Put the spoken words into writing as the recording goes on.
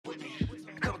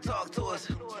talk to us.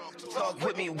 Talk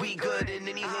with me, we good in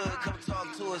any hood. Come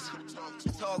talk to us.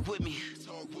 Talk with me.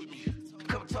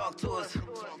 Come talk to us.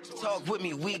 Talk with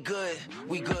me, we good.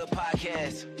 We good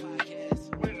podcast.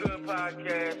 We good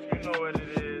podcast. You know what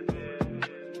it is.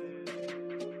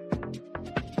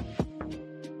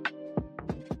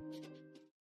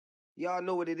 Y'all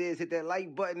know what it is. Hit that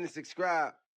like button and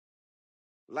subscribe.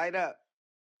 Light up.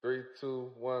 3,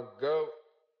 2, 1, go.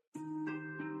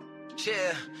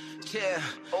 Yeah,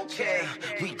 okay.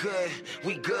 We good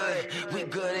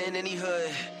in any hood.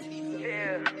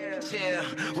 Yeah,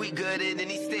 we good in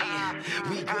any state.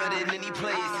 We good in any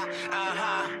place.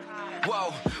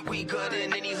 Whoa, we good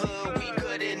in any hood. We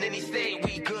good in any state.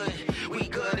 We good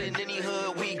in any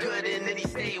hood. We good in any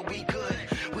state. We good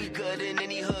in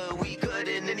any hood. We good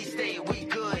in any state. We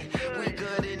good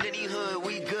in any hood.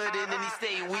 We good in any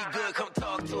state. We good. Come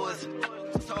talk to us.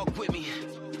 Talk with me.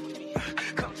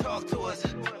 Come talk to us.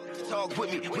 Talk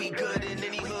with me. We good in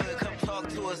any hood. Come talk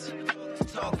to us.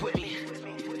 Talk with me.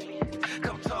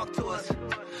 Come talk to us.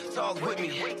 Talk with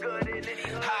me. We good in any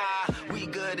hood. We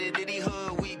good in any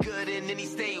hood. We good in any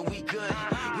state. We good.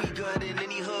 We good in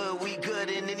any hood. We good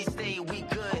in any state. We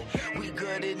good. We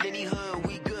good in any hood.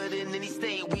 We good in any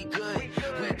state. We good.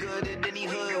 We good in any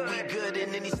hood. We good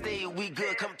in any state. We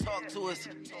good. Come talk to us.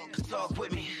 Talk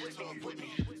with me.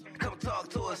 Come talk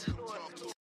to us.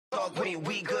 Talk with me,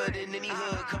 we good in any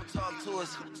hood. Come talk to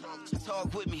us.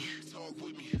 Talk with me.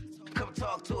 Come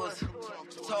talk to us.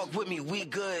 Talk with me, we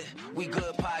good. We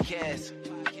good podcast.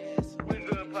 We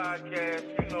good podcast.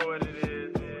 You know what it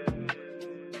is.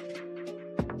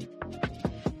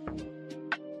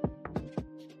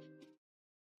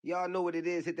 Y'all know what it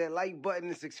is. Hit that like button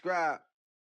and subscribe.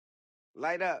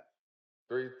 Light up.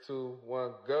 3, 2,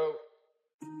 1, go.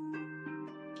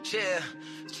 Yeah,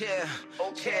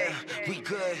 okay. We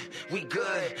good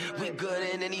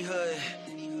in any hood.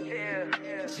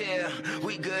 Yeah,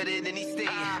 we good in any state.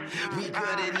 We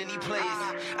good in any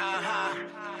place.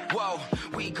 Whoa,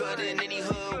 we good in any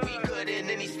hood. We good in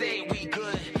any state. We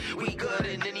good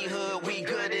in any hood. We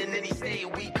good in any state.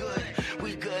 We good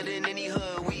in any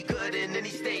hood. We good in any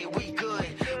state. We good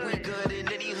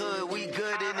in any hood. We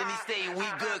good in any state. We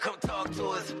good. Come talk to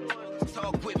us.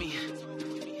 Talk with me.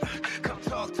 Come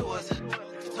talk to us.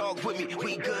 Talk with me.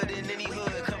 We good in any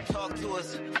hood. Come talk to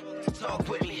us. Talk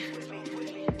with me.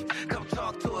 Come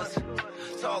talk to us.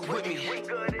 Talk with me. We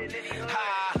good in any hood.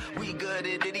 We good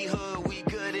in any hood. We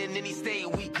good in any state.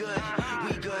 We good.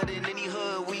 We good in any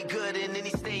hood. We good in any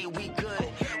state. We good.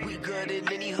 We good in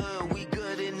any hood. We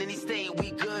good in any state.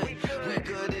 We good. We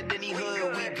good in any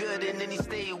hood. We good in any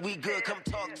state. We good. Come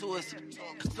talk to us.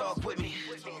 Talk with me.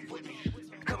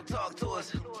 Come talk to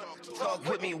us. Talk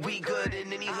with me. We good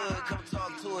in any hood. Come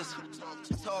talk to us.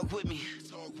 Talk with me.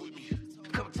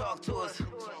 Come talk to us.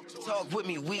 Talk with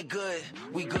me. We good.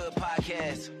 We good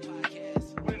podcast.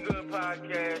 We good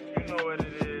podcast. You know what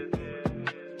it is.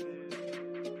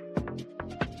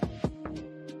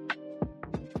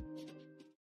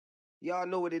 Y'all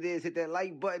know what it is. Hit that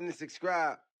like button and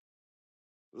subscribe.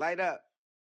 Light up.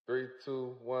 3,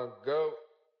 2, 1, go.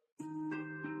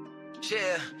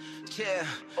 Yeah,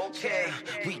 okay.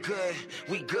 We good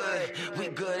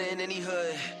in any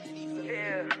hood.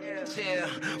 Yeah,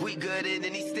 we good in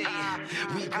any state.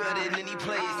 We good in any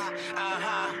place.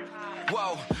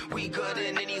 Whoa, we good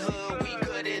in any hood. We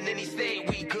good in any state.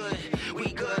 We good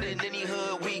in any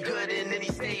hood. We good in any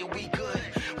state. We good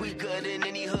in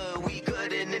any hood. We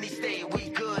good in any state. We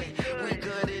good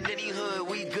in any hood.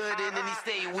 We good in any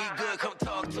state. We good. Come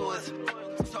talk to us.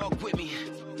 Talk with me.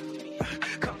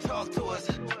 Come talk to us.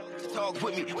 Talk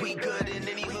with me. We good in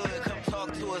any hood. Come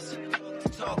talk to us.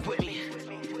 Talk with me.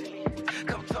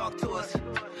 Come talk to us.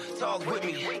 Talk with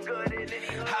me. We good in any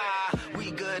hood.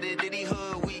 We good in any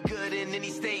hood. We good in any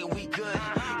state. We good.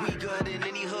 We good in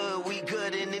any hood. We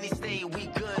good in any state. We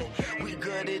good. We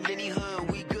good in any hood.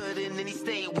 We good in any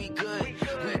state. We good.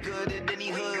 We good in any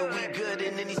hood. We good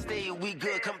in any state. We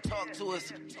good. Come talk to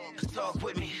us. Talk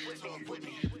with me.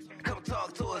 Come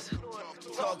talk to us.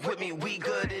 Talk with me. We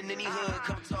good in any hood.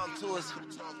 Come talk to us.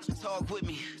 Talk with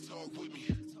me.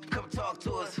 Come talk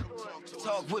to us.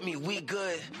 Talk with me. We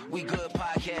good. We good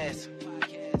podcast.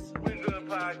 We good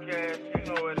podcast. You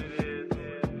know what it is.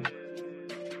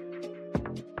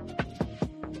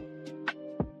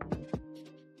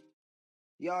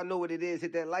 Y'all know what it is.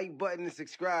 Hit that like button and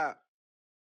subscribe.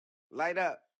 Light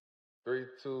up. 3,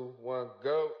 2, 1,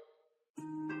 go.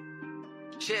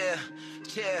 Yeah,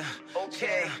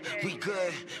 okay. We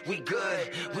good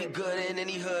in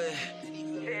any hood.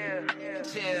 Yeah,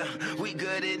 we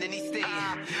good in any state.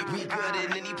 We good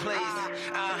in any place.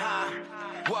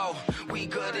 Whoa, we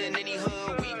good in any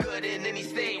hood. We good in any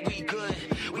state.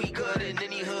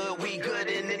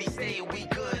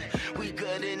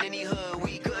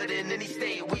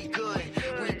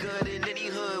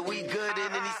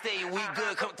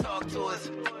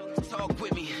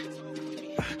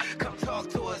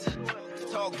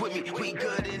 talk with me. We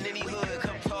good in any hood.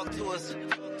 Come talk to us.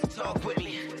 Talk with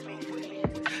me.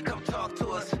 Come talk to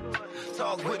us.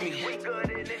 Talk with me.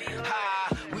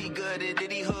 Ha, we good in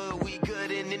any hood. We good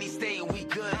in any state. We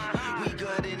good. We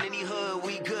good in any hood.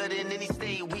 We good in any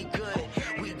state. We good.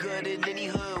 We good in any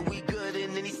hood. We good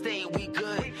in any state. We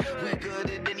good. We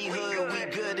good in any hood. We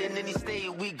good in any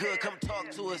state. We good. Come talk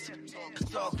to us.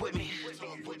 Talk with me.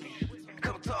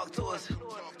 Come talk to us.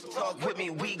 Talk with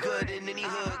me. We good in any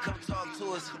hood. Come talk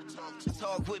to us.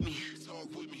 Talk with me.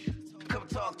 Come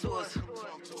talk to us.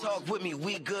 Talk with me.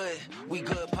 We good. We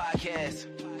good podcast.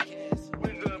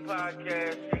 We good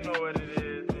podcast. You know what it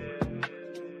is.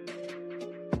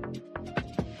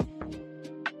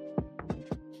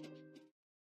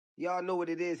 Y'all know what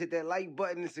it is. Hit that like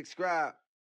button and subscribe.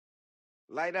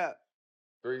 Light up.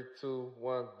 3, 2,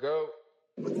 1, go.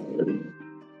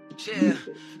 Chill,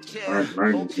 chill,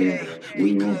 okay.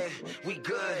 We good, we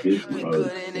good, we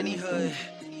good in any hood.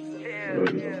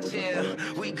 Chill,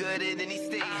 we good in any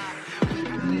state.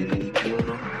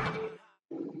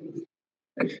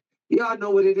 Y'all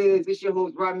know what it is. It's your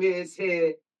host, Ramirez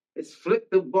here. It's Flip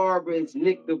the Barber. It's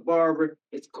Nick the Barber.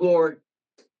 It's Corey.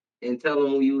 And tell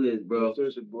them who you is, bro.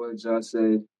 It's your boy, John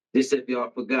said. This if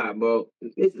y'all forgot, bro.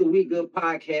 It's the We Good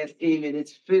podcast team, and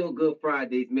it's Feel Good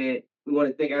Fridays, man. We want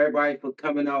to thank everybody for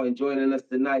coming out and joining us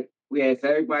tonight. We ask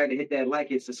everybody to hit that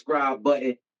like and subscribe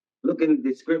button. Look in the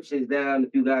descriptions down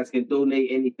if you guys can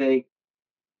donate anything.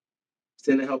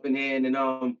 Send a helping hand. And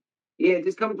yeah,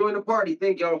 just come join the party.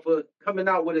 Thank y'all for coming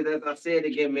out with us. As I said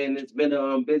again, man, it's been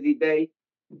a busy day.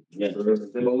 Yes.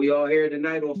 But we all here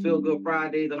tonight on Feel Good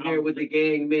Fridays. I'm here with the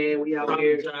gang, man. We out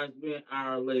here. Apologize, being an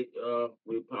hour late,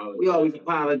 we apologize. We always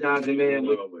apologizing, man.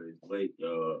 We always late,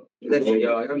 Listen,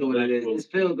 y'all, I know what it is. It's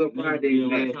Feel Good Fridays,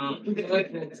 man.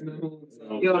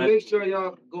 Yo, make sure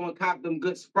y'all go and cop them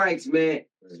good Sprites, man.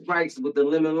 Sprites with the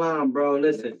lemon lime, bro.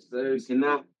 Listen, you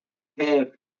cannot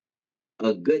have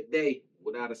a good day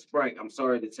without a Sprite. I'm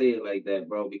sorry to say it like that,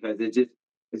 bro, because it's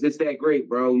just that great,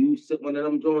 bro. You sip one of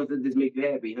them joints, it just make you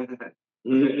happy.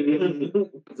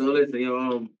 So listen,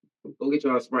 yo, go get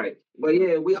y'all a Sprite. But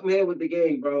yeah, I'm here with the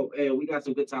gang, bro, and we got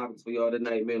some good topics for y'all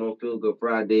tonight, man, on Feel Good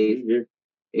Fridays.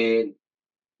 And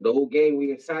the whole gang,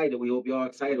 we excited. We hope y'all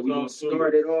excited. We gonna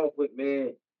start it off with,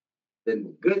 man,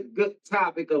 the good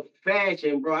topic of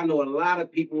fashion, bro. I know a lot of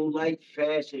people who like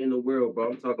fashion in the world,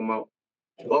 bro. I'm talking about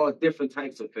all different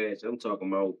types of fashion. I'm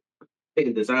talking about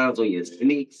putting designs on your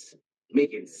sneaks,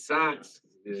 making socks,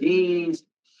 jeans,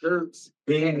 shirts,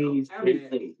 beanies,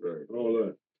 everything. Right. All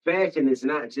that. Fashion is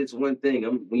not just one thing.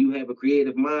 When you have a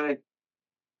creative mind,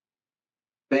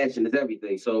 fashion is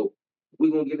everything. So we're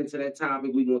going to get into that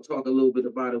topic. We're going to talk a little bit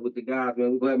about it with the guys,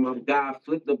 man. We're going to have my guy,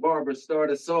 Flip the Barber,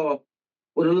 start us off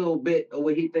with a little bit of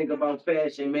what he think about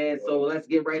fashion, man. So let's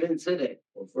get right into that.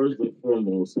 Well, first and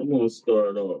foremost, I'm going to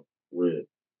start off with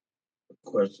a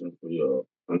question for y'all.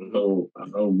 I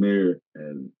know Mir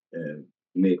and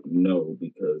Nick know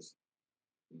because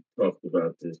we talked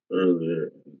about this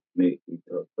earlier. And Nick, we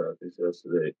talked about this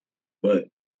yesterday. But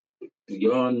do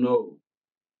y'all know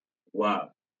why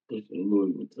Christian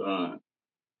Louis Vuitton,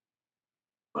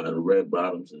 why the red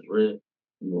bottoms is red?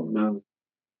 No.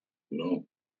 No.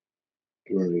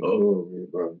 All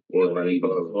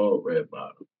red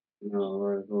bottom. No,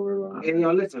 right. And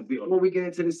y'all listen, before we get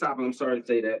into this topic, I'm sorry to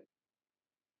say that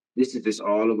this is just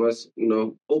all of us,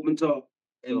 open talk.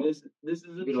 And so, this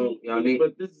is a true,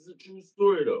 but this is a true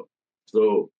story though.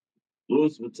 So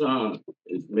Louis Vuitton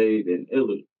is made in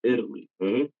Italy.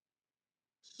 Mm-hmm.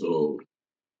 So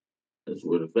that's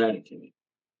where the Vatican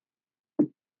is.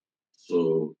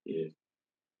 So if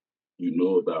you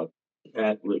know about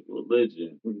Catholic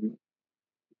religion,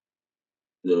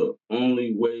 the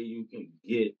only way you can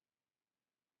get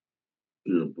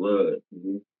your blood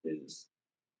is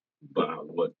by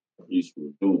what priests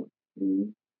were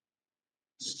doing.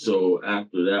 So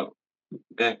after that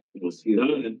act was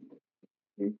done,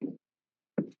 the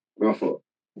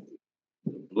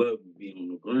blood would be on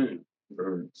the ground.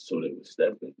 So they would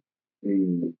step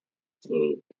in.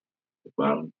 So the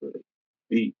bottom of the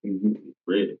feet is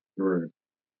red from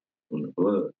the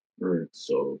blood.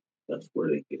 So that's where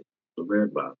they get the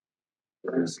red bottom.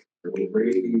 And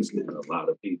a lot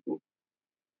of people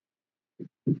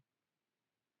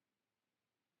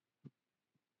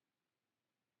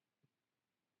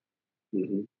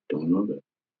don't know that.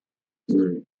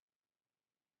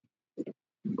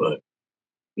 But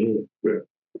yeah.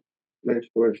 Next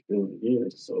question. Yeah,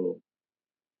 so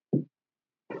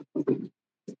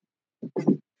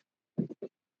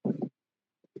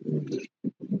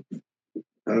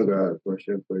I got a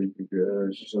question for you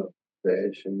guys.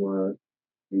 Fashion wise,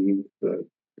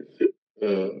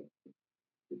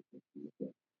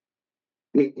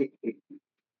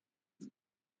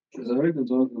 heard them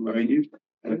talking about.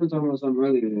 I heard them talking about something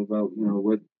earlier about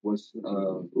what's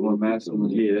more masculine.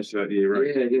 Yeah, that's right. Yeah,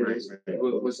 right. Yeah. Right.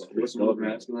 What's more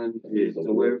masculine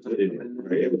to wear for the women?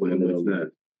 Right. What's not?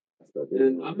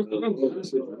 And I'm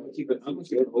honestly gonna keep it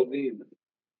whole thing.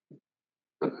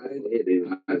 I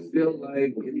feel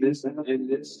like in this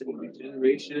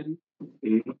generation,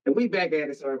 And we back at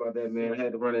it. Sorry about that, man. I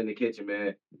had to run in the kitchen,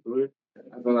 man. I feel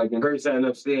like I heard something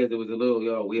upstairs. There was a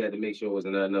little, we had to make sure it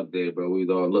wasn't nothing up there, bro. We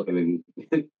was all looking and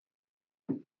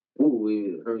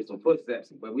we heard some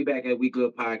footsteps. But we back at We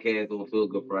Good Podcast on Feel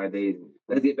Good Fridays.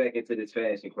 Let's get back into this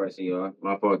fashion question, y'all.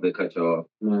 My fault to cut y'all off.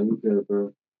 No, you good,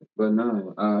 bro. But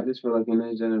no, I just feel like in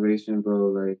this generation, bro,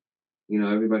 like,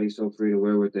 everybody's so free to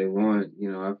wear what they want.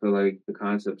 I feel like the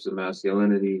concepts of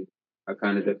masculinity are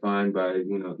kind of defined by,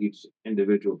 each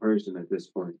individual person at this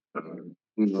point.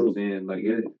 You know what I'm saying? Like,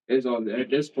 it's all,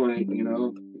 at this point,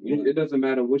 it doesn't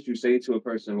matter what you say to a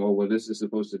person, well, this is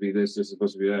supposed to be this is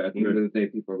supposed to be that. At the end of the day,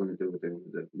 people are going to do what they want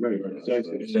to do. Right.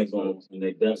 Exactly. And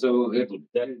they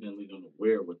definitely going to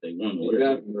wear what they want to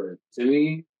wear. To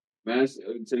me,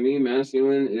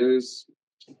 masculine is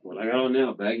what I got on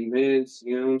now. Baggy pants,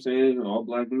 you know what I'm saying? All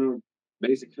black,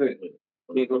 basic fit.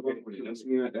 Can't go wrong with it.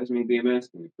 That's me being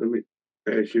masculine. Let me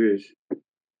ask you this.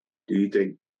 Do you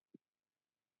think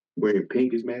wearing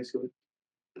pink is masculine?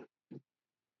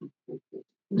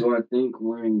 Do I think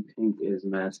wearing pink is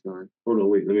masculine? Hold on,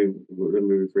 wait. Let me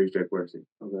rephrase that question.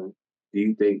 Okay. Do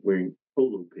you think wearing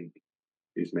polo pink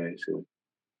is masculine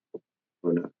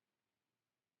or not?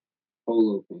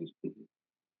 Polo pink. You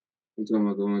talking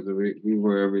about the ones that we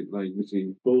wear you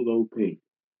see polo pink.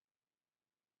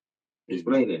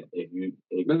 Explain that.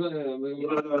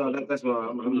 No. That's why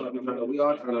we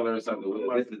all trying to learn something.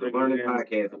 This is a learning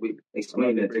podcast. We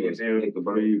explain that to us.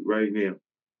 For you right now.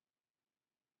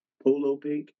 Polo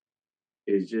pink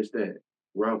is just that.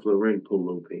 Ralph Lauren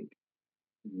polo pink.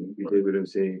 You dig what I'm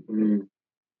saying?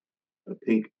 Mm-hmm. A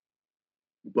pink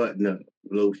button-up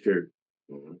low shirt.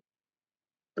 Mm-hmm.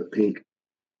 A pink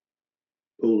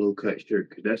polo cut shirt.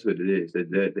 Cause that's what it is.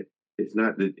 That it's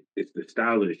not it's the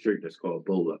style of the shirt that's called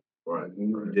polo. Right.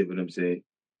 You dig what I'm saying?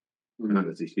 Mm-hmm.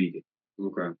 Honestly speaking.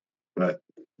 Okay. But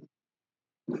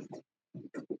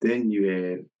then you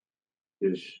have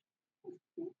this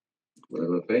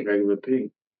regular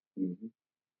pink. Mm-hmm.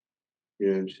 You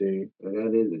know what I'm saying?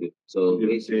 That is it. So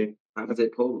basically, how is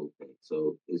it polo pink?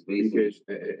 So it's basically because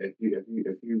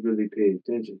if you really pay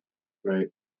attention,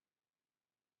 right?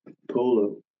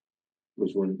 Polo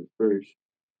was one of the first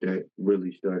that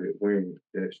really started wearing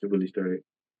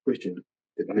pushing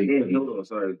the pink. Hold on,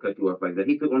 sorry to cut you off like that.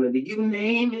 He put one of the you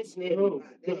name it, snap.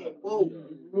 Whoa.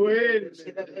 Wait.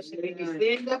 Stand up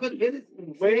and hit it.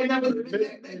 Stand up and hit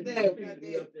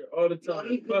it. All the time.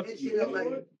 He put that shit up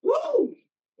like, whoa.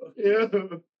 Yeah.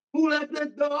 Who let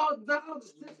that dog down?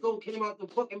 Cisco came out the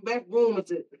fucking back room and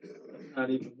said,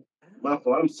 my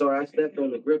fault. I'm sorry. I stepped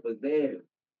on the grippers. Damn.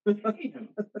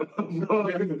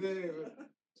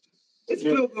 It's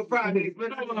Feel Good Fridays,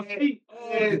 man.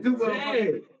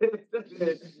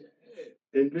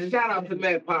 Shout out to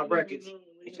Mad Pop Records.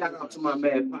 Shout out to my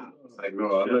Mad Pop. Like,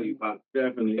 bro, I love you, Pop.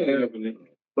 Definitely.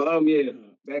 But yeah,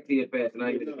 back to your fast. And I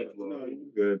ain't gonna cut you off.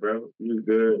 You good, bro. You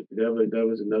good. That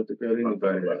was enough to cut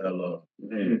anybody. Hello.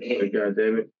 Man, God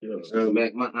damn it.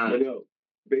 Smack my eye. No,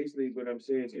 basically, what I'm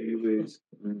saying to you is,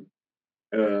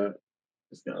 the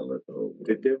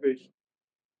difference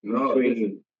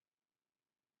between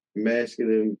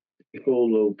masculine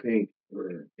polo pink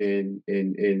and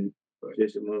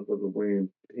just a motherfucker wearing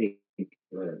pink.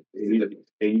 Right. And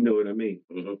you know what I mean.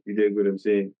 Mm-hmm. You dig what I'm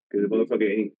saying? Because a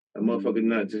motherfucker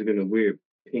not just gonna wear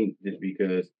pink just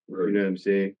because you know what I'm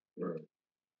saying. Right.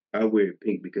 I wear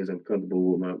pink because I'm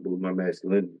comfortable with my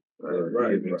masculinity.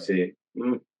 Right. You know what I'm saying.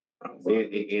 Mm-hmm.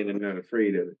 And I'm not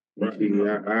afraid of it. Right. See,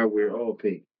 I wear all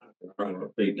pink.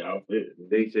 Pink outfit.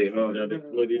 They say,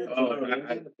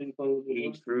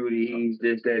 he's fruity, he's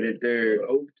this, that, and third.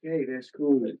 Okay, that's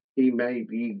cool. He might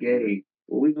be gay.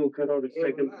 Well, we gonna cut all the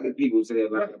speculation. People say a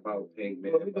lot about pink,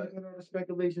 man. Well, we gonna cut all the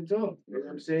speculations off. You know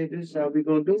what I'm saying? This is how we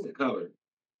gonna do it. Color.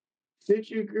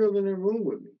 Sit your girl in the room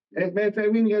with me. As a matter of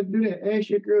fact, we ain't got to do that. Ask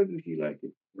your girl if she like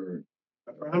it. Right.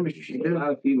 I promise you she does. A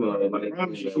lot of females I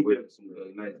promise you she does.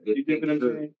 Nice, good. You get what I'm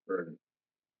saying? Right.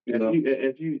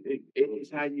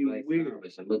 It's how you like wear it.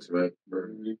 It looks right. You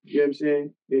know what I'm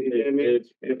saying?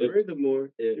 And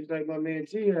furthermore, it's like my man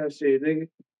T.I. said, nigga,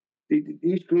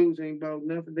 these clothes ain't about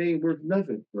nothing. They ain't worth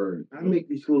nothing. Right. I make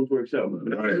these clothes worth something.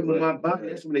 But I put them on my body,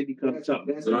 that's when they become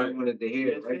something. That's what I wanted to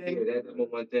hear right there. That's the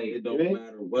one thing. It don't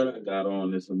matter what I got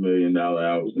on, it's $1 million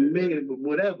outfit.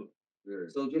 Whatever. Yeah.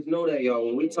 So just know that, y'all,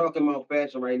 when we talking about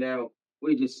fashion right now,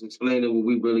 we just explaining what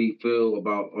we really feel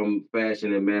about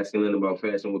fashion and masculine about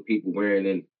fashion, what people wearing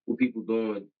and what people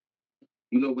doing,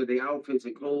 with their outfits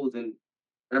and clothes and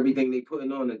everything they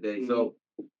putting on today. So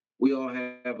we all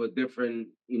have a different,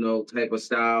 type of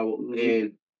style.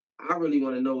 And I really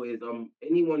want to know is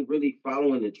anyone really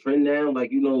following the trend now?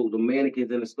 Like, the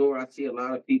mannequins in the store. I see a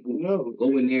lot of people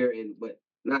go in there but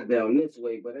not down this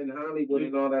way, but in Hollywood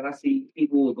and all that, I see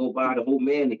people will go buy the whole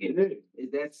mannequin. Is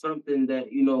that something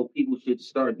that, people should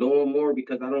start doing more?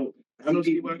 Because I don't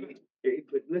see why not.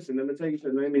 But listen, let me tell you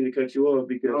something. I didn't mean to cut you off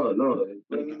because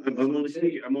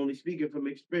I'm only speaking from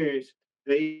experience.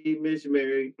 Hey, Miss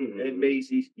Mary and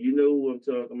Macy's, you know who I'm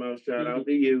talking about. Shout out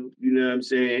to you. You know what I'm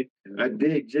saying? I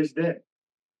did just that.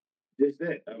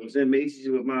 I was in Macy's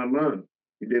with my mom.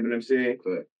 You get what I'm saying?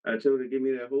 Correct. I told her to give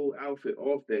me that whole outfit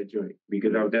off that joint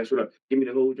because give me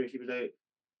the whole joint. She was like,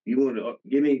 "You want to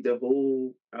give me the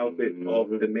whole outfit off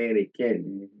the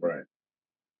mannequin?" Right.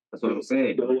 That's what I'm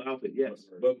saying. The whole outfit, yes.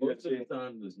 But most of the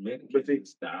time, this mannequin is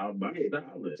styled by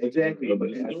stylists. Exactly.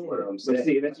 But That's what I'm But saying.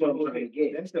 see, that's what I'm trying to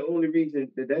get. That's the only reason.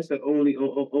 That's the only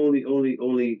con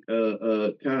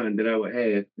that I would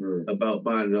have about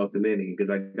buying it off the mannequin because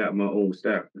I got my own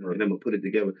style and I'm gonna put it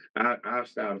together. I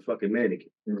style the fucking mannequin.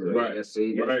 Right. Yes,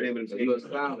 see, Right. You're a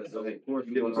stylist, so of course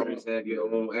you want to always have your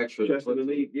own extra. Trust and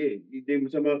believe, yeah. You think we're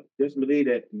talking about? Just believe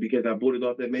that because I bought it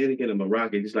off that mannequin, I'm a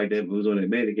rocket just like that was on that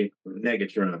mannequin.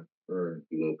 Negatron.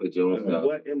 You gonna put your own style.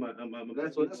 What am I?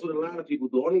 That's what a lot of people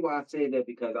do. Only why I say that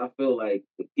because I feel like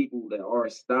the people that are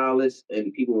stylists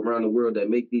and people around the world that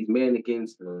make these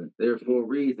mannequins, they're for a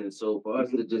reason. So for us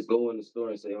to just go in the store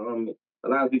and say, a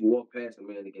lot of people walk past a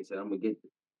mannequin and say, I'm gonna get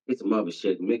some other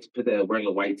shit. Put that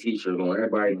regular white T-shirt on.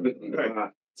 Everybody quickly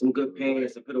buy some good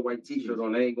pants and put a white T-shirt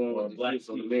on. They ain't going with the shit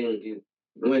on the mannequin.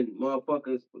 When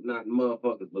not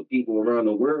motherfuckers, but people around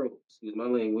the world, excuse my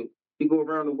language, people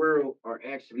around the world are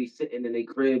actually sitting in their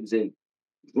cribs and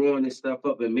drawing this stuff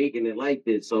up and making it like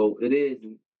this. So it is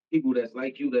people that's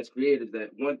like you, that's creators,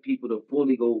 that want people to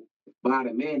fully go buy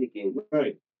the mannequin.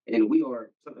 Right. And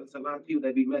it's a lot of people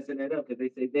that be messing that up because they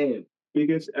say, damn.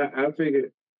 Because I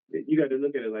figure you got to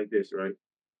look at it like this, right?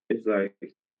 It's like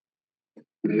a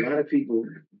lot of people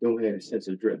don't have a sense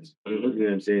of dress. You know what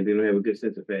I'm saying? They don't have a good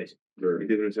sense of fashion. You know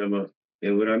what I'm talking about?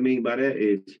 And what I mean by that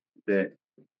is that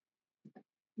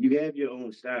you have your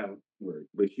own style,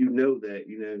 but you know that,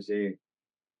 you know what I'm saying,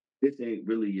 this ain't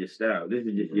really your style. This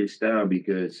is just your style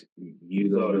because you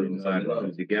don't really know how to put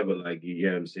it together like you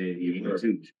know what I'm saying, you want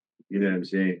to. You know what I'm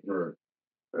saying?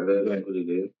 That's what it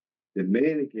is. The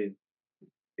mannequin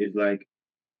is like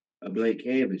a blank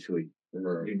canvas for you.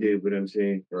 You did what I'm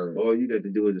saying? All you got to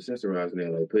do is accessorize now.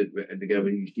 Like put it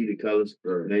together, you see the colors.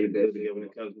 Now you put together the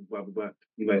colors, blah, blah, blah.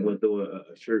 You might want to throw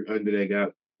a shirt under that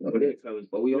guy. Colors.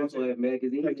 But we also have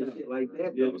magazines and shit like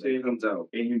that, that comes out.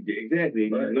 And you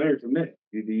learn from that.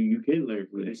 You can learn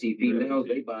from that. You see females,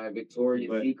 they buy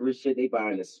Victoria's Secret shit. They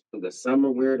buy the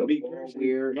summer wear, the fall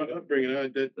wear,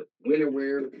 the winter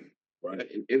wear. Right. I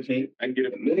can get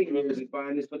it. Millionaires is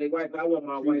buying this for their wife. I want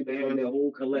my wife to have their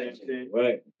whole collection.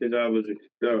 Right. Since I was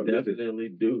definitely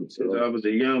do. Since I was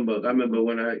a young buck, I remember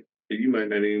when you might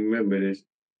not even remember this.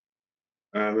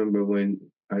 I remember when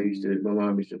my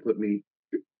mom used to put me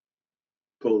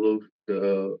polo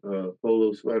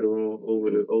sweater on over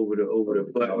the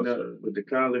button up with the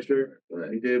collar shirt.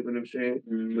 Right. You did what I'm saying?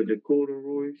 With the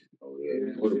corduroys. Oh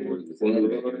yeah, corduroys.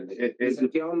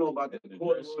 If y'all know about the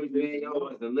corduroys, man, y'all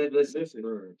must have lived. Listen.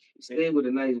 Stay with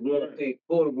a nice warm pink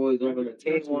corduroys over the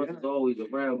tan ones is always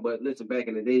around. But listen, back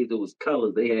in the days, there was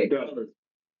colors. They had colors.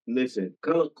 Listen,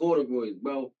 color corduroys,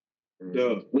 bro.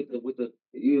 With the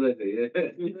you listen, yeah.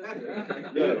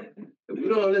 If you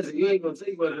don't listen, you ain't gonna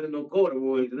see what's in no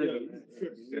corduroys.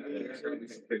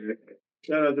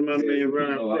 Shout out to my man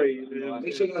Ryan Frey.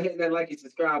 Make sure y'all hit that like and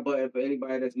subscribe button for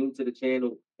anybody that's new to the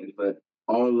channel, and for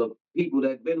all the people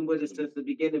that's been with us since the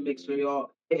beginning. Make sure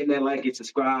y'all hitting that like and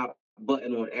subscribe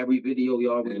button on every video,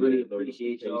 y'all. We really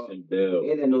appreciate y'all. And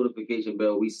that notification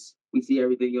bell. We see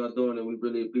everything y'all doing, and we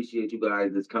really appreciate you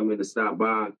guys that's coming to stop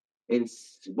by and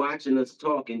watching us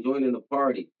talk and joining the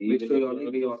party. Make sure y'all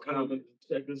leave your comments.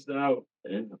 Check us out.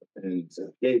 And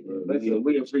listen,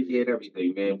 we appreciate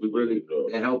everything, man. We really,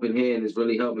 that helping hand is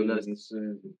really helping us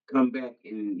come back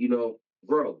and,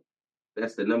 grow.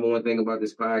 That's the number one thing about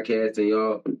this podcast. And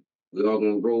we all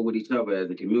gonna grow with each other as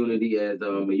a community, as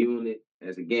a unit,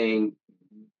 as a gang,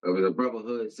 as a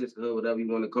brotherhood, sisterhood, whatever you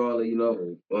want to call it.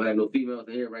 Don't have no females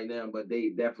in here right now, but they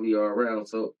definitely are around.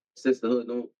 So sisterhood,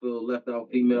 don't feel left out.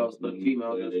 Females, but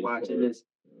females that's watching this,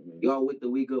 y'all with the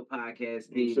We Good podcast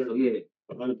team. So yeah.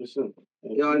 100%.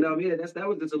 That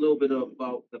was just a little bit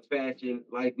about the fashion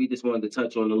life. We just wanted to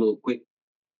touch on a little quick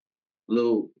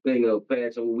little thing of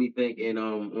fashion what we think. And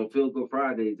on Feel Good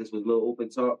Fridays, this was a little open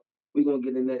talk. We're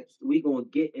gonna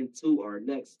get into our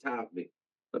next topic.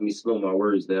 Let me slow my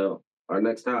words down. Our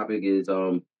next topic is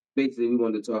basically we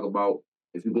wanted to talk about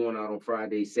if you're going out on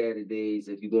Fridays, Saturdays,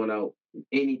 if you're going out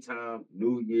anytime,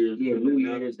 New Year's. yeah, New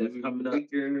Year's that's coming up.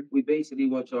 We basically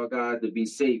want y'all guys to be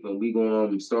safe, and we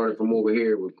gonna start it from over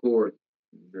here with Corey.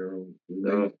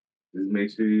 Just make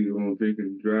sure you don't drink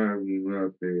and drive when you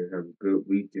out there. Have a good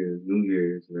weekend, New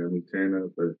Year's. Turn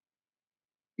up, but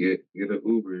get an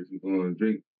Uber if you're going to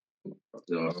drink.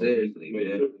 No, seriously,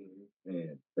 man.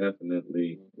 Man,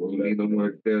 definitely. We need no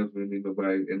more deaths. We need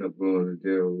nobody end up going to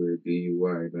jail with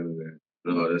DUI. None of that.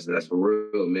 No, that's for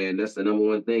real, man. That's the number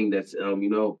one thing. That's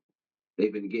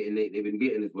they've been getting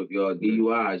this with y'all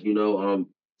DUIs.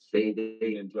 They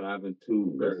been driving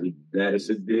too. That's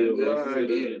a deal.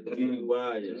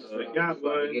 DUI is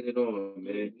get it on,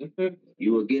 man.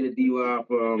 You will get a DUI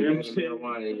for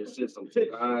marijuana in your system. For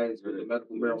guys with the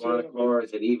medical marijuana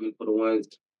cards, and even for the ones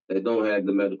that don't have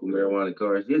the medical marijuana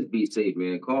cards, just be safe,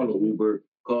 man. Call an Uber,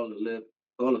 call a Lyft,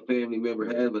 call a family member,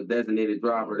 have a designated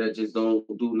driver that just don't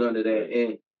do none of that,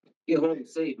 and get home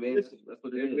safe, man. That's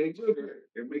what it is. Make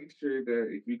sure that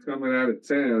if you're coming out of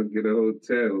town, get a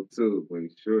hotel too.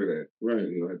 Make sure that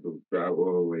you don't have to drive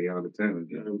all the way out of town.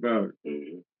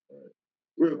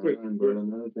 Real quick, bro.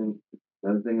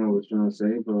 Another thing I was trying to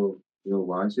say, bro.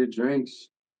 Watch your drinks.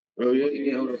 Oh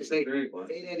yeah. Hold on. Say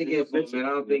that again, folks, man. I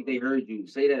don't think they heard you.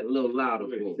 Say that a little louder,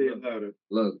 folks. Say it louder.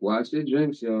 Look, watch your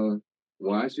drinks, y'all.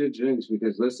 Watch your drinks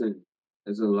because listen,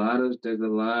 there's a lot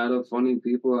of funny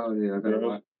people out here. I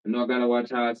gotta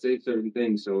watch how I say certain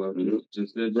things. So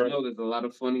just know there's a lot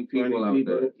of funny people out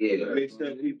there. Yeah, mixed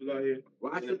up people out here.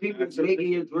 Watch the people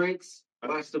making your drinks.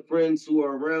 Watch the friends who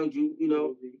are around you.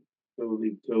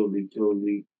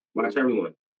 Totally. Watch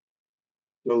everyone.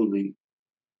 Totally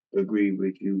agree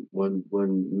with you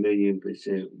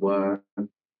 1,000,000%. Why?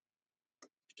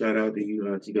 Shout out to you,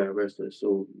 Auntie God rest her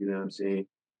soul. You know what I'm saying?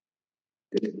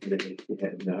 You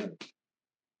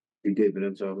did what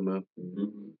I'm talking about.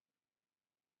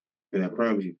 And I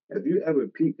promise you, have you ever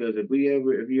peeped? Because if you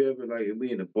ever like, if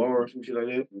we in a bar or some shit like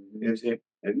that, you know what I'm saying?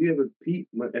 Have you ever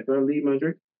peeped if I leave my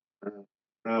drink?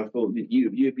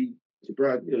 You'd be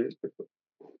surprised.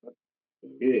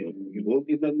 Yeah, you won't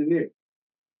get nothing in there.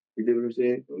 You know what I'm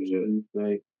saying?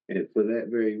 Like, and for that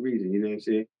very reason, you know what I'm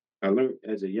saying? I learned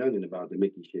as a youngin' about the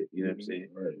Mickey shit, you know what I'm saying?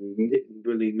 Right. Didn't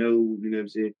really know, you know what I'm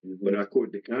saying? But I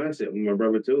caught the concept when my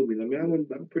brother told me. I mean, I'm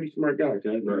a pretty smart guy.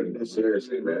 Right.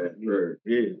 Seriously, man. Right.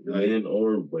 Yeah. Like, men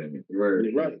or women.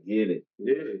 Right. Get it.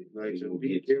 Yeah. Like, so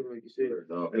be careful, like you said.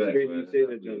 That's crazy you say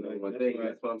that, John.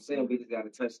 That's what I'm saying. We just got to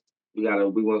touch. We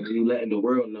want to be letting the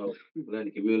world know, letting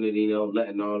the community know,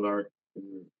 letting all our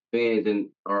fans and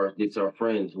our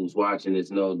friends who's watching this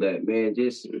know that, man,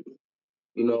 just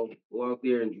go out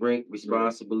there and drink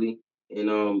responsibly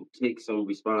and take some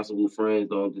responsible friends.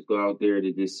 Don't just go out there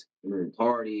to just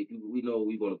party. We know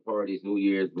we're gonna party, it's New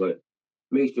Year's, but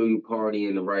make sure you party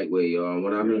in the right way, y'all.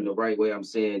 When I mean the right way, I'm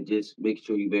saying just make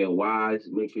sure you're being wise.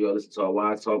 Make sure y'all listen to our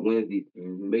Wise Talk Wednesday.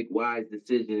 Make wise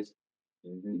decisions.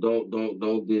 Don't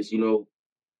just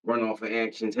run off of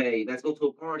actions. Hey, let's go to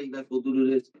a party. Let's go do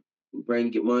this.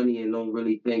 Get money and don't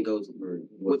really think of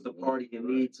what the party can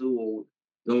lead to or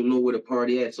don't know where the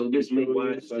party at. So just make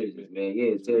wise decisions, man.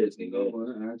 Yeah, seriously,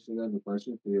 man. I actually got a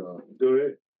question for y'all. Go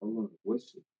ahead. Hold on.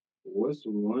 What's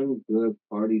one good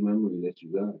party memory that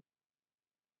you got?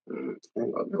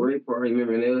 A great party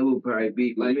memory, it would probably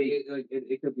be for me.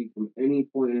 It could be from any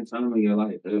point in time of your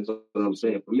life. That's what I'm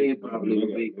saying. For me, it probably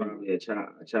would be a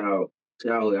childhood.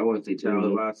 I wouldn't say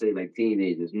childhood, but I'd say like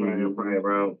teenagers, probably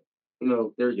around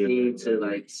 13 to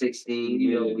like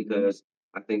 16, because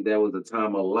I think that was a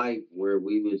time of life where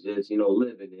we was just,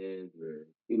 living and,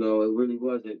 it really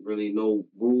wasn't really no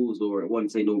rules, or I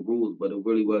wouldn't say no rules, but it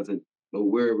really wasn't no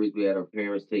worries. We had our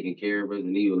parents taking care of us,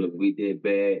 and even if we did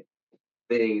bad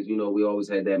things, we always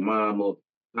had that mom or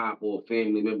pop or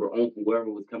family member, uncle, whoever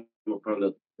was coming from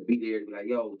to be there to be like,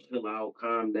 yo, chill out,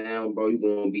 calm down, bro. You're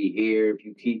going to be here if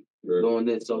you keep doing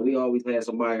this. So we always had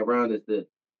somebody around us to,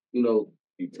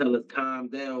 tell us calm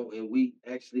down, and we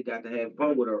actually got to have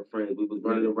fun with our friends. We was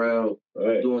running around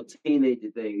doing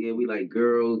teenager things. Yeah, we like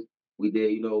girls. We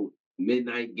did,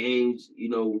 midnight games,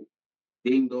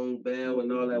 ding dong bell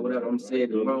and all that, whatever I'm saying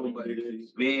is wrong, but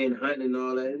man hunting and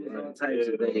all that, it was all types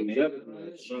of things.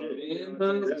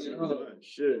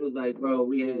 It was like, bro,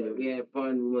 we had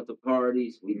fun, we went to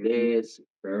parties, we danced.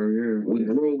 We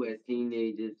grew as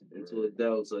teenagers into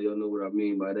adults, so y'all know what I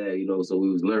mean by that, so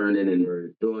we was learning and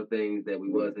doing things that we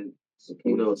wasn't,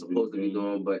 supposed to be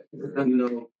doing, but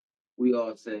we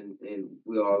all sin and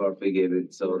we all are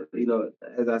forgiven. So,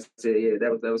 as I said, yeah,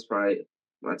 that was probably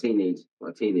my teenage,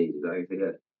 I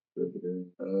forgot. I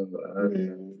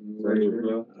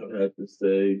have to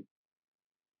say,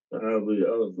 probably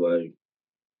I was like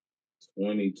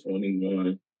 20,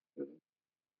 21. I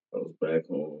was back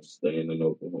home, staying in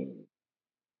Oklahoma.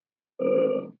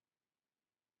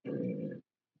 And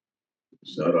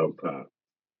shout out Pop.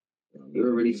 You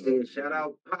already said shout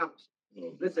out Pops.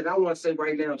 Listen, I want to say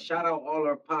right now, shout out all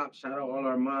our pops, shout out all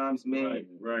our moms, man.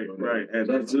 Right.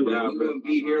 That's we wouldn't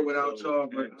be here without y'all,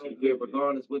 but I don't care,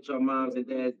 regardless what your moms and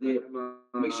dads did.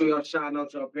 Make sure y'all shouting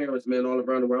out your parents, man, all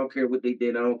around the world. I don't care what they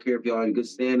did. I don't care if y'all in good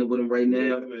standing with them right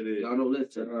now. Y'all don't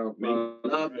listen.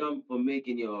 Love them for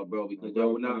making y'all, bro, because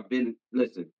y'all would not have been,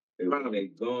 listen. They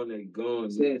gone.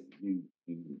 Sis.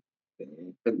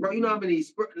 Bro, you know how many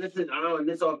listen,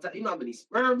 this all time. You know how many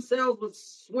sperm cells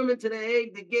was swimming to the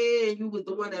egg to get, and you was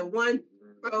the one that won,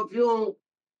 bro. If you don't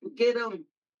get them,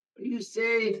 are you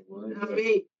serious? You know what I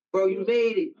mean, bro, you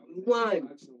made it, you won.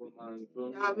 You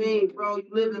know what I mean, bro, you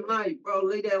living life, bro.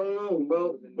 Lay that alone,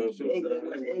 bro.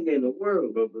 Ain't in the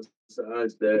world. But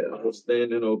besides that, I was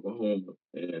staying in Oklahoma,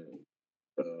 and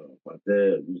my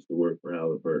dad used to work for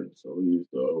Halliburton, so he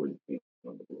used to always be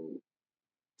on the road.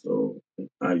 So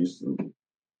I used to.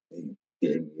 He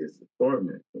gave me his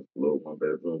apartment, his little one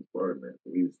bedroom apartment.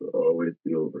 We used to always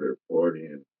be over there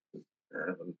partying,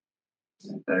 having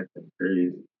acting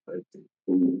crazy, like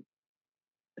food.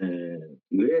 And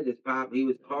you hear this, Pop? He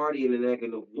was partying and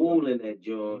acting a fool in that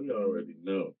joint. He already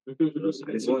know. I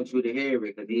just want you to hear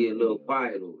it because he a little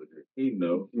quiet over there. He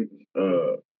know.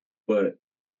 But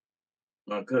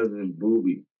my cousin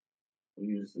Booby, we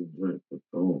used to drink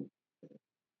Patron.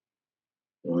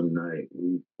 One night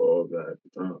we all got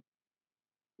drunk.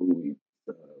 Booby,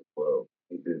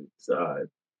 he didn't decide.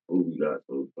 Booby got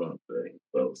so drunk that he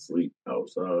fell asleep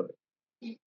outside.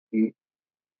 He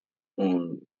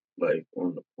on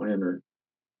the planter,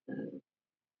 and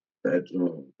that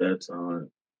time,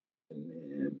 and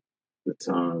then the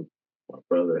time my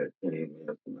brother had came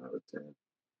in from out of town,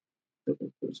 took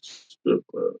him to the strip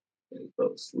club, and he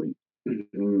fell asleep.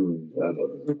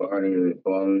 Partying and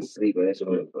falling asleep at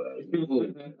strip club.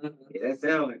 Yeah, that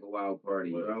sounds like a wild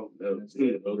party, bro. Those was two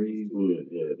of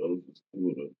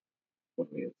the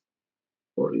funniest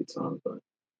party times.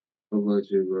 How about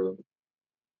you, bro?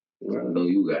 I know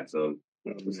you got some. I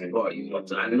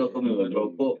know, come on,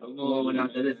 bro. Come on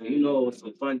after this. You know, it was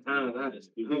some fun times. I don't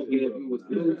care if you was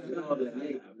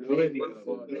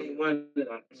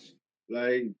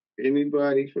like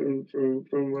anybody from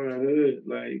my hood,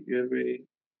 like you know what I mean,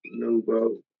 know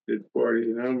about the party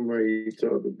that I'm ready to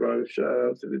talk about. Shout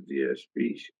out to the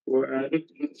DSP squad.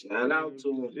 Shout out to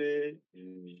him.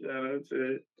 Shout out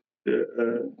to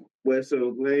the West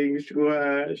Oak Lane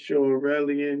squad, Sean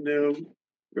Relly and them.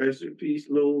 Rest in peace,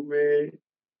 little man.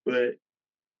 But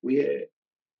we had,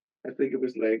 I think it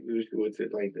was like we was going to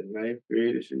like the ninth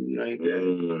grade or something like that.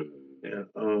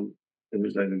 And it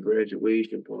was like a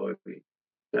graduation party.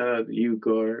 Shout out to you,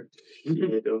 Car. You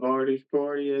had the hardest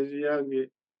party as a youngin'.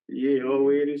 Yeah, all the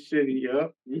way in the city,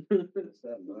 yup. But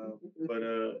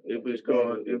it was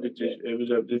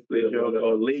up this place y'all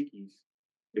called Lakey's.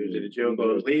 It was at a joke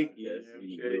called Lakey's. I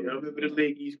remember the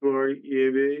Lakey's party,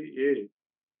 yeah, man, yeah.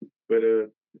 But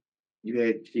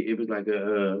it was like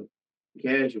a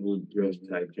casual dress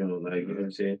type joint, like you know what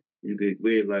I'm saying. You could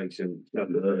wear like some stuff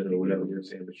or whatever, you know what I'm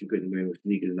saying, but you couldn't wear with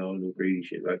sneakers and all no crazy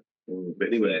shit. Like, but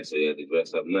anyway, so you had to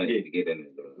dress up nice to get in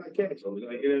there. Like casual,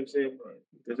 like you know what I'm saying.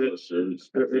 Because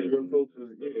her folks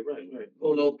was right.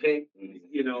 Polo pink,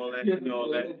 you know all that. You know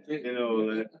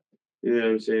what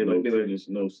I'm saying? No tennis,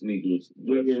 no sneakers.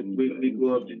 We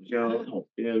go up to John.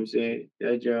 You know what I'm saying?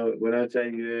 That John, when I tell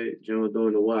you that John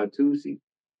doing the Watusi,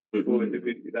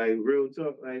 like real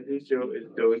talk, like this show is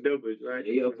doing numbers, right?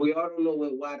 Yeah, if we all don't know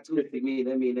what Watusi mean,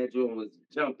 that mean that joint was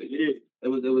jumping. Yeah. It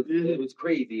was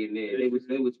crazy in there. They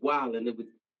was wild and it was.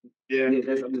 Yeah,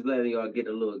 that's, I'm just letting y'all get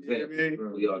a little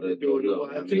example. We all to doing the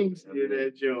Watusi in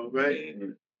that joint, right?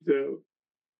 So.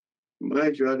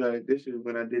 Mind you, this is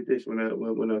when I did this when I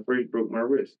first broke my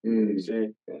wrist. You know what I'm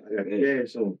saying? I got the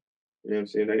cast on. You know what I'm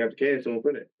saying? I got the cast on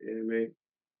for that. You know what I mean?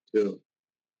 So,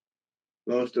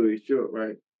 long story short,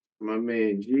 right? My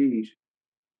man G's,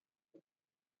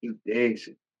 he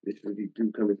dancing. This was he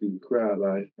do coming through the crowd,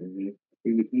 like he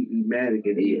mad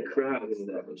again. He crowd and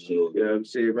stuff. You know what I'm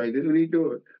saying? Right? This is what he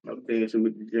doing. I'm dancing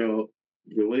with the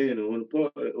Joanna on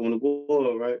the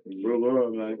wall, right? Broke her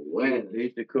arm, like they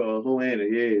used to call Joanna.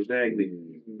 Yeah, exactly.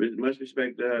 Much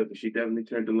respect to her, because she definitely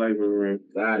turned the life around.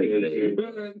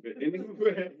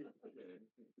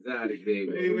 Exotic,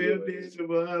 baby. Anyway, I'm dancing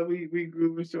behind. We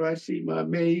grooving. So I see my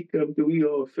man. He come through. We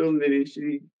all filming it and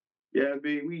shit. Yeah, I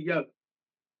mean, we young.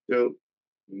 So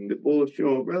the boy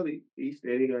Sean Brother, he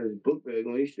got his book bag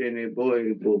on. He's standing there,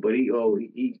 boy, but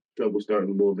he trouble starting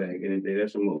the bull bag. And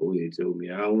that's what my old lady told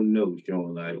me. I don't know,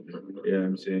 Sean. Like, you know what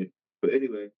I'm saying? But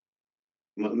anyway,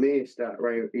 my man stopped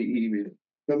right. He was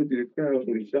coming through the crowd,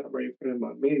 so he stopped right in front of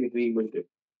my man, and he went to.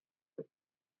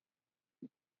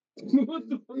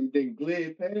 And then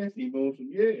glad past him on some,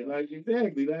 yeah, like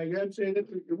exactly, like I'm saying,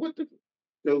 what the.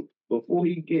 So before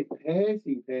he get past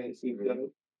him, though,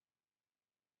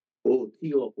 pull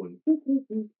tee off on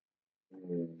him.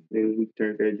 Then we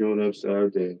turned that joint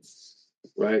upside down,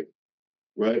 right?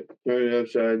 Right, turn it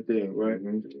upside down, right?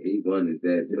 He wanted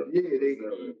that, though. Yeah, they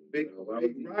big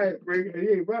riot breaker.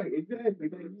 Yeah, right, exactly.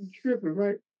 Like you tripping,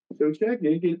 right? So check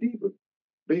it get deeper.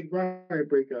 Big riot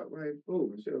breakout, right?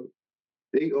 Boom. So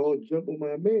they all jump on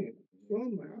my man. So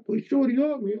I'm like, I put Shorty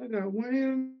on me. I got one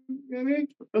hand, you know what I mean?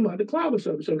 I'm about to cloud or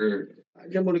something. So I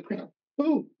jump on the crowd.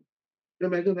 Boom.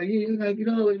 Somebody goes like, yeah, you gotta get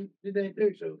on and did that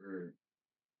there. So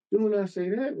soon as I say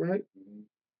that, right?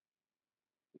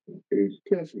 They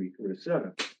catch me from the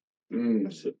side. I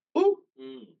said, ooh.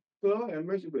 So I have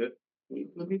mercy, but he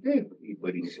put me down.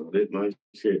 But he split my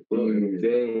shit.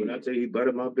 When I tell you he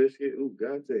buttered my biscuit, ooh,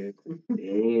 goddamn.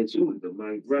 And you the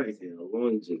mic right there,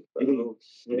 lounging. Oh,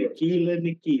 shit.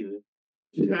 Nikila.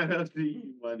 Shout out to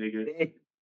you, my nigga.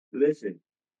 Listen.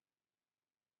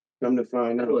 Come to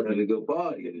find out. That wasn't a good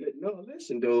party. No,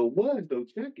 listen, though, it was, though.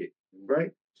 Check it, right?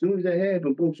 As soon as that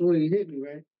happened, boom, soon as he hit me,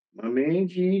 right? My man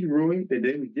G's Roy, that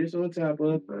they was just on top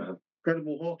of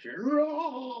Incredible Hulk.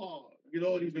 Get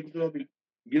all these niggas off me.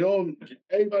 Get all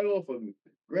everybody off of me.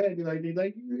 Grab me like they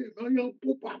like, yo,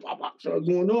 boop, pop, pop, pop. Start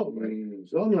going off, man.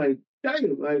 So I'm like,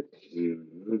 damn, like,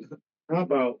 how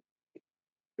about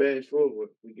fast forward,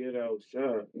 we get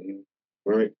outside,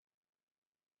 right?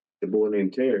 The boy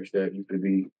named Terrence that used to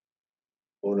be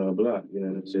on our block, you know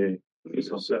what I'm saying? It's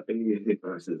something he hit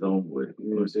us his own way, you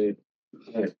know what I'm saying?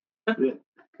 Yeah.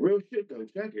 Real shit though,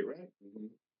 check it, right?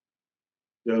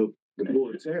 So the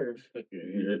boy Terrence,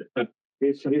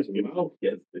 his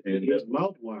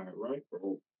mouth wired, right?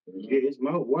 Yeah, his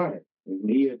mouth wired.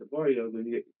 He at the party though, you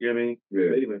know what I mean? Yeah.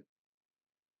 But anyway,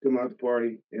 come out the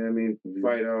party, you know what I mean?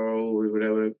 Fight all over,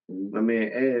 whatever. My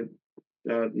man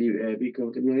Ab, he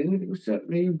come to me, like, what's up,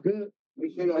 man? You good?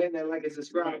 Make sure y'all hit that like and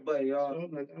subscribe button, y'all. So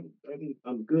I'm like,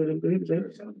 I'm good. I'm good. He was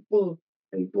like, something full.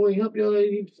 Hey, boy, help y'all.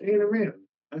 He was hanging around.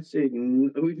 I said,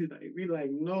 we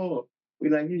like, no. We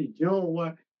like, he's John.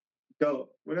 Why? Dog,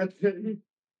 when I tell you,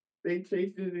 they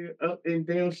chased it up and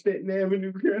down Staten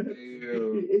Avenue.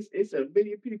 It's a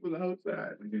million people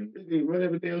outside. They run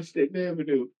up and down Staten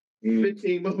Avenue.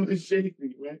 15 moments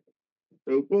chasing, right?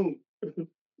 So, boom.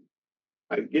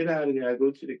 I get out of there. I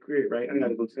go to the crib, right? I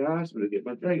gotta go to the hospital to get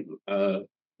my drink. So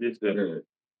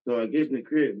I get in the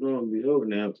crib. Lo and behold,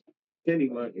 now Kenny,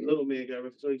 my little man, got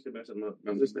so he said, my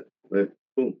sister. But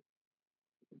boom,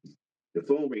 the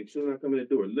phone rings. Soon as I come in the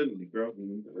door, literally, bro.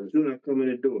 Soon as I come in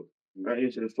the door, I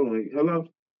answer the phone. Like, hello.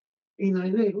 He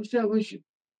like, hey, what's up with you?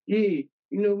 Yeah,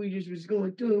 you know, we just was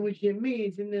going through it with your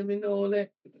mans and them and all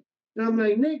that. And I'm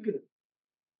like, nigga,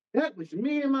 that was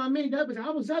me and my man. I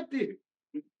was up there.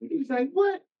 He was like,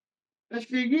 what? I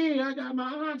said, yeah, I got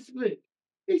my arm split.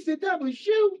 He said, that was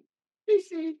you. He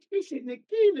said,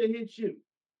 Nikita hit you.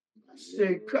 I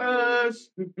said,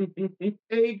 cuz,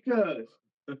 hey, cuz.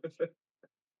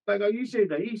 Like, you said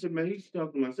that. He said, man, he's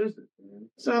talking to my sister.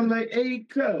 So I'm like, hey,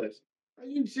 cuz.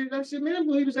 You said, I said, man,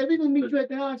 he was like, we gonna meet you at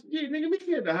the hospital. Yeah, nigga, meet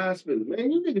you at the hospital,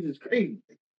 man. You niggas is crazy.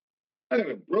 I got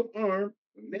a broke arm.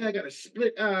 Now I got a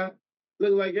split eye.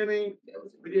 Look like, I mean,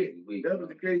 that was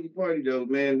a crazy party, though,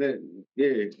 man.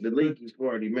 The Lakers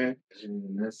party, man.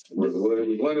 That's what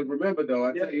we want to remember, though.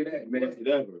 I tell you that, man.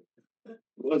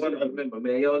 What's to remember,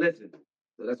 man? Yo, listen.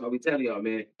 So that's why we tell y'all,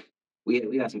 man. We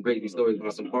got some crazy stories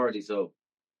about some parties, so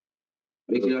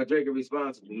make sure y'all drinking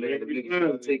responsibly, man. Make sure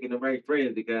y'all taking the right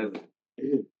friends because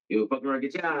you'll fucking around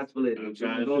get your eyes split. I'm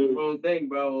trying to do the wrong thing,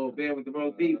 bro. Or being with the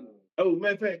wrong people. Oh,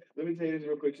 matter of fact, let me tell you this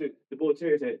real quick, too. The boy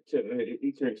Terrence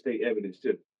he turned state evidence,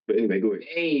 too. But anyway, go ahead.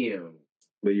 Damn.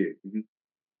 But yeah.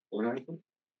 What happened?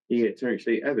 He had turned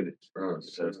state evidence. I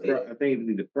think it was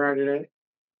either prior to that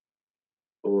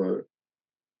or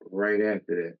right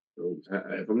after that. So,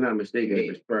 if I'm not mistaken, it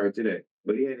was prior to that.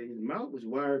 But his mouth was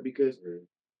wired because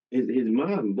his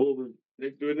mom, boy, was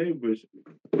next door neighbors.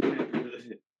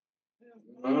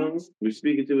 We're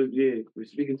speaking to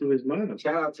his mom.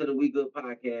 Shout out to the We Good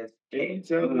podcast.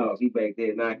 He back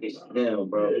there knocking shit down,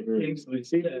 bro. He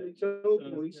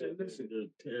said,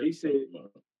 listen. He said,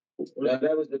 Now,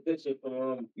 that was the picture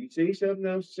from You see something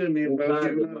else to me about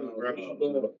your mouth,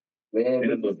 bro. Man,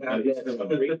 And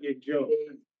break your jaw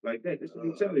like that. That's what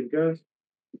I'm telling you, guys.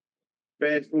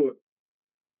 Fast forward.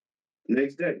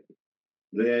 Next day.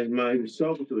 He was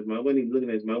talking to his mom. I wasn't even looking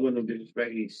at his mom. I wasn't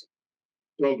disrespect. He's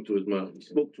talking to his mom. He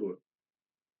spoke to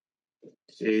her.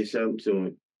 Said something to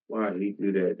him. Why did he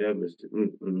do that? That was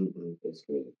That's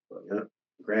good. Yeah.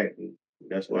 Cracked me.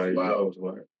 That's why his jaw was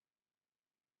wired.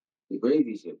 The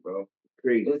crazy shit, bro.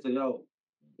 Crazy. Listen,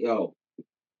 yo.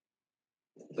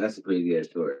 That's a crazy ass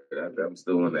story. I'm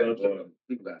still on that.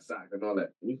 People got socked and all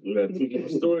that. We got two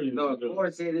different stories. No,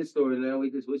 Corey said his story now. We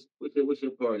just what's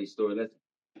your party story?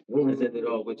 Let's end it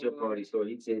off with your party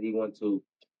story. He said he went to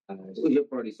what's your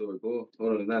party story, boy?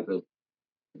 Hold on, not the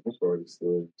party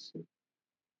story.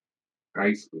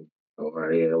 High school. Oh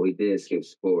yeah, we did skip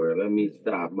score. Let me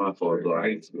stop. My fault, bro.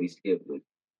 We skipped it.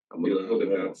 I'm gonna go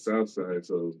down south side,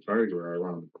 so the party right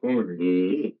around the corner.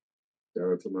 Mm-hmm.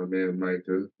 Shout out to my man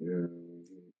Micah. Yeah,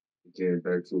 getting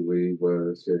back to where he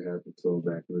was. Shit happened to him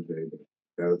back in the day. But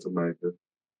shout out to Micah.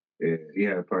 Yeah, he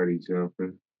had a party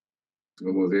jumping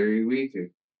almost every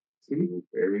weekend.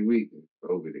 Every weekend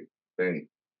over there, bang,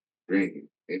 drinking,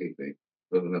 anything,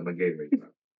 filling up my Gatorade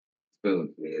bottle.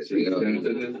 Spilling. Yeah, fill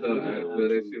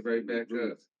that shit right back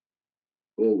up.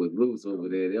 Oh, was loose over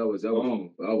there. I was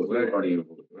partying.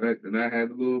 Right, and I had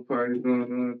a little party going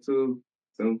on too,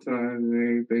 sometimes and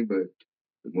everything. But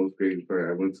the most crazy party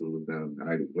I went to was down in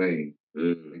Ivy Lane.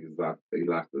 Niggas they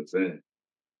locked us in.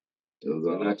 It was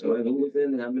who was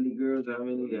in there? How many girls? How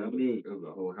many? It was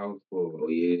a whole house full. Oh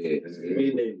yeah.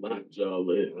 They locked y'all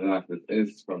in. Locked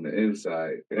us from the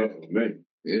inside. Oh man.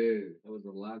 Yeah. It was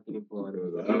a lot to the party. It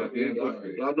was a lot in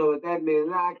party. Y'all know what that means?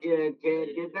 Lock in,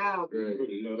 can't get down.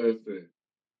 Listen.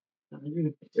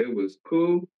 It was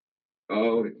cool.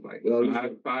 Oh, like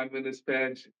 5 minutes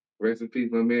past. Rest in peace,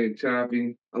 my man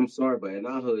Choppy. I'm sorry, but in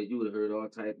our hood, you would have heard all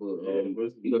type of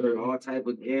you heard all type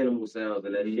of animal sounds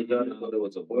and that shit. Y'all know there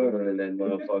was a barn in that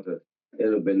motherfucker.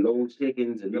 There'd have been no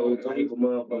chickens and no type of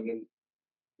motherfucking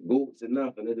goats and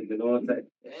nothing. It'd have been all type.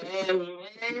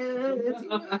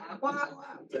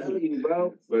 I'm telling you,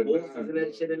 bro. But horses and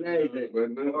that shit and everything. But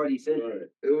no, Party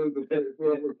center. it was the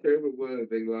whoever favorite was.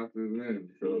 They locked us in.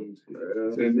 So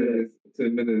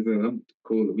 10 minutes in, I'm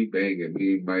cool. We banging.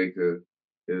 Me, Micah,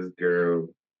 his girl.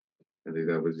 I think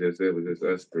it was just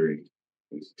us three.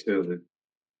 We was chilling.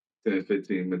 10,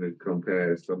 15 minutes come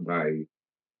past, somebody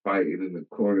fighting in the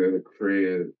corner of the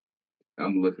crib.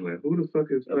 I'm looking like, who the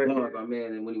fuck is fighting? My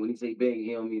man, and when he say banging,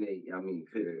 he don't mean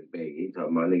physically banging. He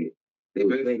talking about nigga. They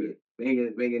was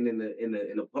banging in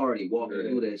the party, walking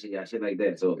through that shit like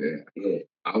that. So yeah.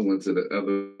 I went to the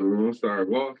other room, started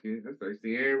walking. I started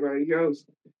seeing everybody else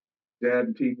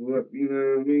jabbing people up, you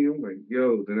know what I mean? I'm like,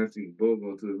 yo, then I see Bo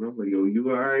go to the room. I'm like, yo,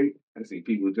 you all right? I see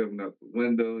people jumping out the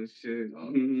window and shit.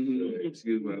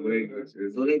 Excuse my language.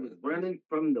 So they was running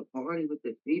from the party with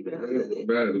the females?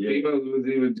 Bro, the females was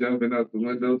even jumping out the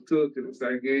window too, because it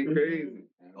started getting crazy.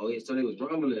 Oh yeah, so they was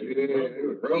rumbling.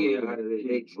 Yeah,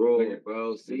 they drove,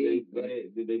 bro. See?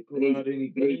 Did they pull out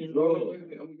any They drove. I'm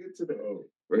gonna get to that.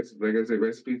 Like I said,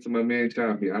 recipe to my man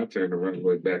Choppy. I turned around,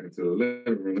 went back into the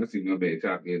living room. I see my man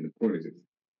Choppy in the corner just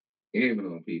aiming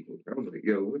on people. I was like,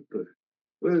 yo,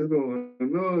 what is going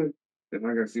on? Then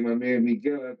I got to see my man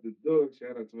Miguel at the door.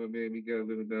 Shout out to my man Miguel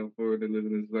living down Florida,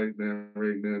 living his life down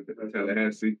right now in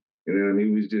Tallahassee. And he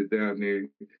was just down there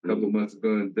a couple months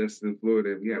ago in Destin,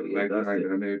 Florida. We had a black guy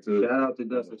down there too. Shout out to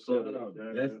Destin, Florida.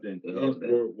 Destin.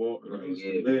 Walker. Used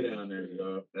to live down there,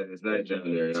 y'all. It's nice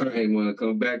down there, y'all. I ain't want to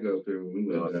come back up here when we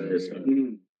went down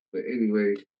there. But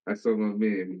anyway, I saw my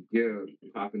man Miguel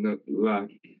popping up the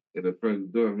lock in the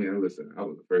front door. Man, listen, I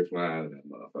was the first one out of that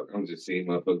motherfucker. I'm just seeing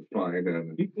motherfuckers flying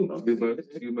down.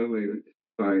 Excuse my lady.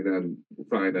 Flying down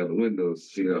the windows.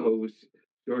 See the whole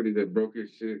shorty that broke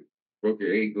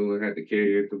her ankle and had to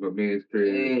carry her to my man's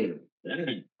crib.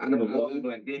 Damn. I never walked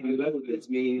like, damn, you left this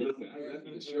me. I left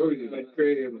the shorty in my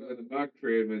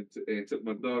crib, and took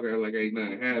my dog out like ain't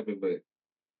nothing happened, but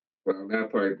on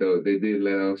that part though, they did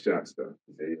let out shots though.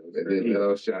 They did let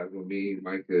out shots when me,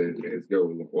 Micah, and his girl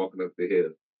were walking up the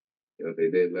hill. You know, they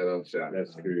did let off shots.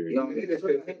 That's crazy. Yo, hit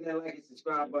that like and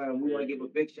subscribe button. We want to give a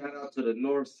big shout out to the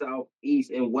North, South,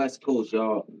 East, and West Coast,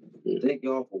 y'all. Thank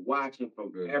y'all for watching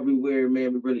from everywhere,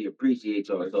 man. We really appreciate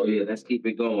y'all. So yeah, let's keep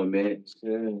it going, man.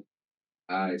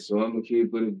 All right, so I'm gonna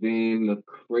keep it being the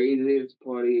craziest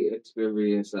party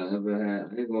experience I ever had.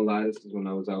 I ain't gonna lie, this is when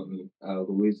I was out in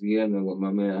Louisiana with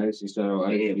my man Icy. Shout out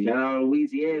Icy. Shout out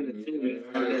Louisiana too.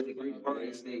 That's a great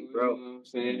party state, bro. You know what I'm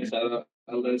saying? Shout out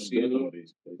LSU.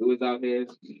 Who was out there?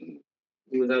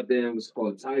 He was out there and it was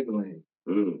called Tigerland.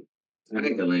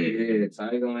 Tigerland. Yeah,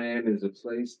 Tigerland is a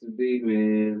place to be,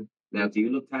 man. Now, if you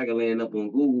look Tigerland up on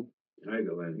Google,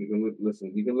 Tigerland. You can look.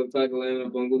 Listen, you can look Tigerland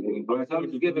up on Google.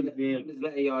 I'm just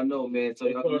letting y'all know, man. So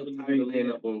y'all can look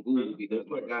Tigerland up on Google because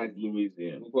my guy's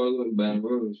Louisiana. What part of Baton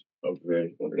Rouge?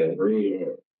 Okay.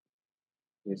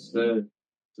 Yes, sir.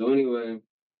 So anyway,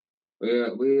 I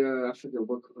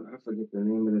forget the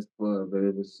name of this club, but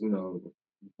it was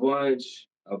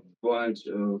a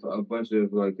bunch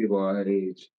of like people our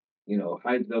age,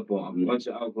 hyped up on a bunch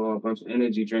of alcohol, a bunch of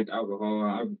energy drink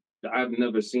alcohol. I've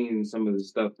never seen some of the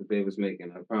stuff that they was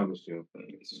making. I promise you.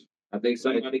 I think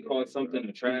somebody called something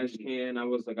a trash can. I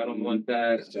was like, I don't want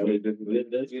that.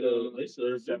 They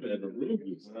serve them at the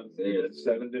Rubies.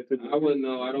 7 different. I wouldn't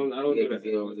know. I don't do that.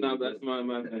 That's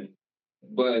my thing.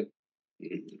 But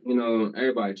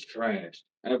everybody's trashed.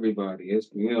 Everybody.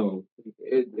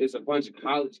 It's a bunch of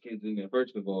college kids in there,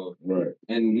 first of all. Right.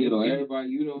 And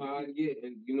everybody, how I get,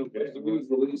 and first of all,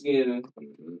 Louisiana.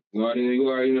 You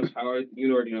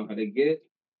already know how they get.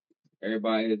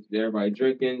 Everybody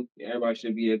drinking. Everybody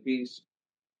should be at peace.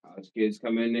 College kids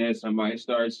come in there. Somebody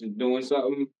starts doing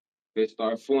something. They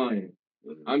start flying.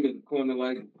 I'm in the corner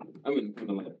like, and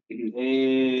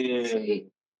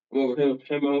I'm over here with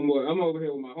my homeboy. I'm over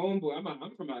here with my homeboy.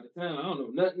 I'm from out of town. I don't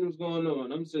know nothing was going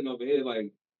on. I'm sitting over here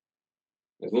like,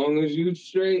 as long as you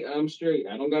straight, I'm straight.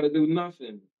 I don't got to do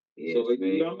nothing. Yeah, so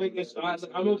y'all making sure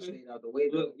I'm over here.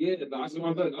 Look, yeah, that's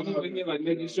what I'm over here like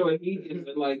making sure he is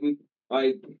like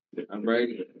I'm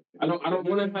ready. I don't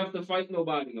want to have to fight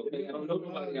nobody. Okay, I don't know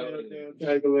nobody out there.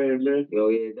 Tigerland, man. Yo,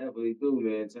 yeah, definitely do,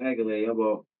 man. Tigerland,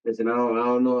 y'all. Listen, I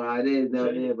don't know how it is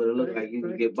down there, but it looks like you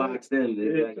can get boxed in.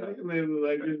 Yeah, Tigerland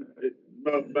like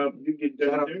about you get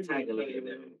shout out to Tigerland,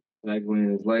 man.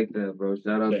 Tigerland is like that, bro.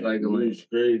 Shout out Tigerland. It's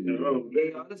crazy. Yeah,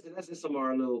 y'all, listen, that's just some of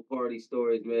our little party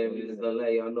stories, man. We just gonna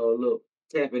let y'all know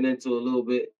tapping into a little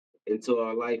bit into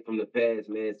our life from the past,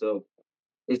 man. So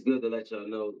it's good to let y'all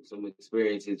know some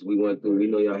experiences we went through. We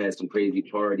know y'all had some crazy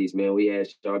parties, man. We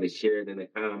asked y'all to share it in the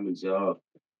comments, y'all.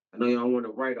 I know y'all want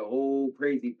to write a whole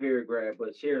crazy paragraph,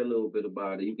 but share a little bit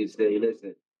about it. You can say,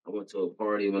 listen, I went to a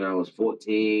party when I was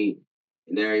 14,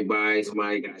 and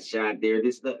somebody got shot there.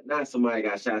 Not somebody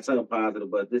got shot, something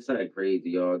positive, but this something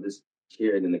crazy, y'all. Just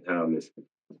share it in the comments.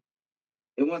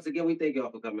 And once again, we thank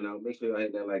y'all for coming out. Make sure y'all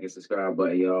hit that like and subscribe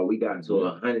button, y'all. We got to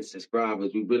 100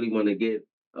 subscribers. We really want to get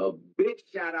a big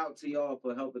shout out to y'all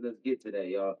for helping us get to that,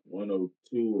 y'all.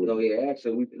 102. Oh yeah,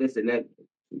 actually,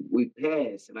 we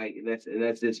passed, and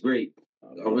that's just great.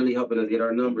 Y'all really helping us get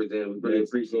our numbers in. We really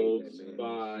appreciate that, man.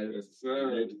 5, yes,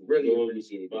 sir. Really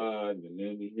appreciate that. 5, and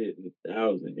then we hitting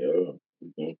 1,000, y'all.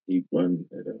 We're gonna keep running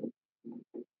that up.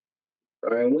 All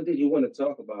right, what did you want to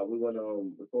talk about? We want to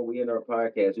before we end our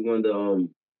podcast, we wanted to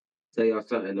tell y'all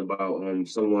something about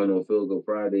someone on Feel Good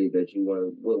Friday that you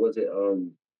want. What was it?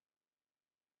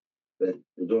 That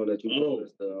the joint that you told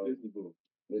us the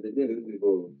Disney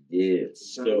Bowl. Yeah.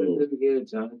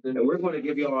 Jonathan. And we're going to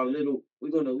give y'all we're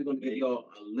going to give y'all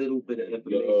a little bit of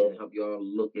information and help y'all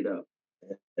look it up.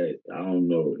 Hey, I don't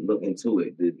know. Look into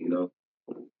it,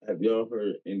 Have y'all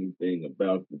heard anything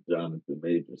about the Jonathan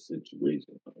Major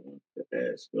situation? I want to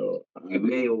ask y'all. We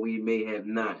may or we may have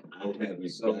not. I haven't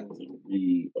got to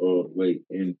read all the way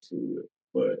into it,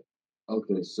 but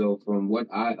okay. So from what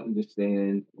I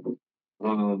understand,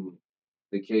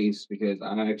 the case, because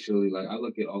I actually I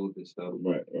look at all of this stuff.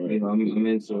 Right. I'm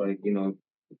into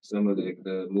some of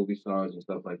the movie stars and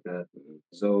stuff like that.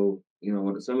 So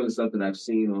some of the stuff that I've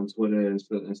seen on Twitter and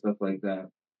stuff like that.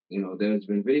 There's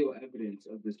been video evidence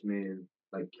of this man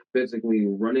physically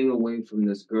running away from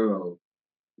this girl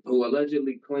who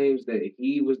allegedly claims that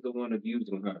he was the one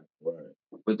abusing her. Right.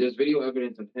 But there's video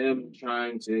evidence of him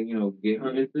trying to get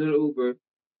her into the Uber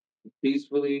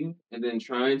peacefully and then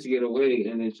trying to get away,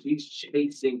 and then she's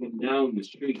chasing him down the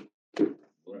street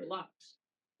blocks.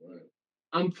 Right.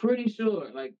 I'm pretty sure,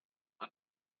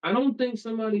 I don't think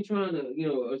somebody trying to,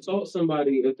 assault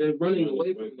somebody if they're running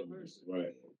away from the person.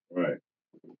 Right.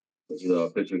 A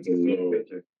picture can be a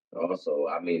picture. Also,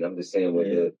 I mean, I'm just saying what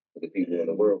the people in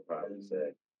the world probably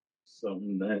say.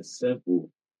 Something that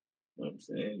simple. You know what I'm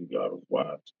saying? You gotta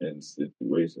watch in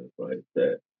situations like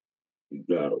that. You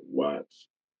gotta watch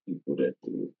people that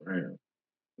do it around.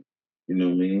 You know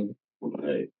what I mean?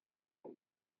 Like,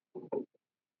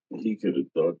 he could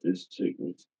have thought this chick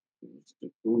was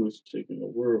the coolest chick in the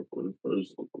world for the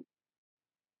first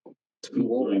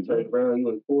 2 I turned around, you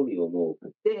in Coolio mode.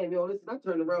 Damn, yo, listen, I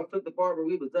turned around, flipped the barber,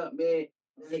 we was up, man.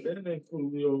 That ain't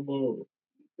Coolio mode.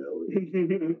 I've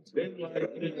been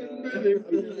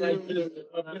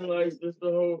like this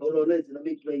the whole. Hold on, listen, let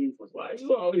me play you for. Why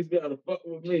you always gotta fuck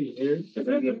with me, man?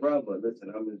 That's your brother.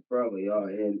 Listen, I'm his brother, y'all,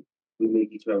 and we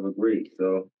make each other great.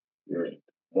 So,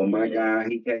 well, my guy,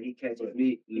 he catches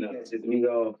me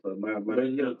off of my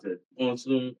filter. On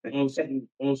some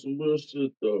real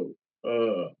shit though.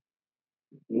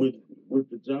 With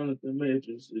the Jonathan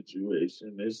Major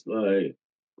situation, it's like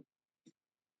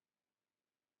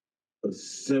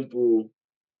something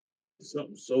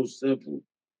so simple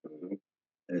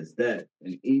as that,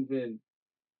 and even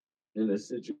in a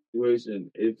situation,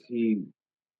 if he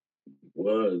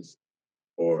was,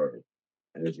 or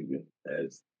as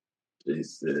they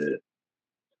said,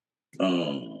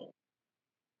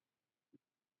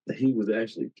 he was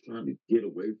actually trying to get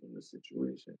away from the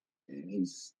situation, and he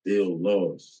still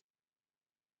lost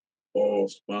all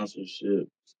sponsorships,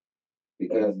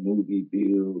 Because movie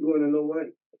deals. you want to know what?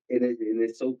 And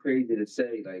it's so crazy to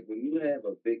say, like, when you have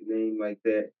a big name like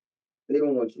that, they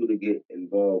don't want you to get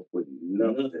involved with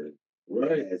nothing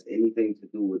that has anything to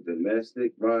do with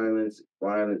domestic violence,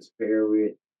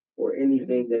 period, or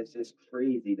anything that's just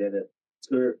crazy that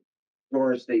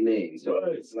tarnish their name. So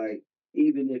it's like,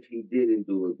 even if he didn't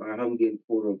do it, by him getting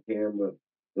caught on camera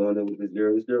doing it with this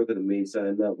girl could have made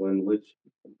something up, one which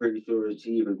I'm pretty sure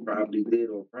she even probably did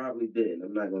or probably didn't.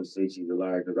 I'm not going to say she's a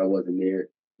liar because I wasn't there.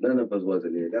 None of us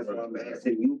wasn't there. That's why I'm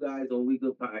asking you guys on We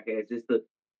Good Podcast just to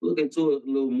look into it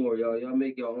a little more, y'all. Y'all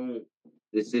make your own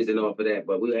decision off of that.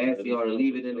 But we'll ask y'all to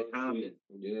leave it in the comments.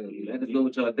 Yeah. Let us know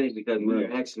what y'all think because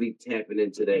we're actually tapping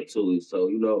into that too.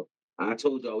 So, I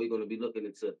told y'all we're going to be looking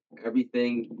into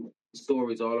everything,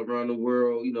 stories all around the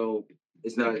world.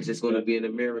 It's not just going to be in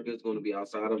America. It's going to be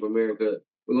outside of America.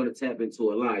 We're going to tap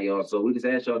into a lot, y'all. So we just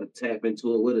ask y'all to tap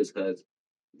into it with us because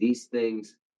these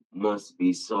things must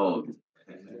be solved.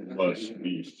 Must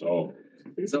be solved.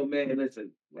 So, man,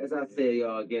 listen, as I said,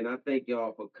 y'all, again, I thank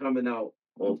y'all for coming out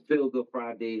on Feel Good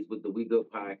Fridays with the We Good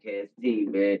Podcast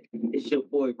team, man. It's your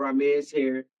boy, Ramirez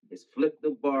here. It's Flip the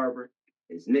Barber.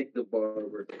 It's Nick the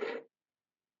Barber.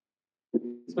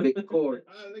 It's Big Cord.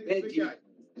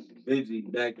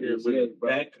 Benji back here with his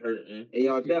back hurting. And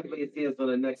y'all definitely see us on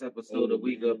the next episode of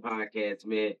We Good Podcast,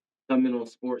 man. Coming on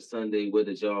Sports Sunday with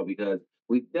us, y'all, because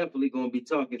we definitely going to be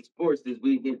talking sports this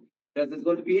weekend because it's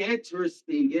going to be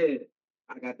interesting, yeah.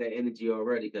 I got that energy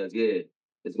already because,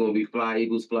 it's going to be Fly,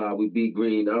 Eagles, Fly. We beat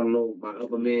Green. I don't know my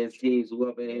other man's teams who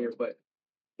up in here, but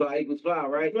Fly, Eagles, Fly,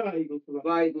 right? Fly, Eagles, Fly.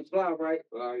 Fly, Eagles, Fly, right?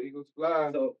 Fly, Eagles,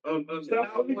 fly. So,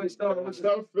 Stop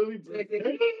Philly.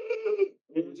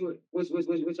 Which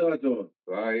y'all doing?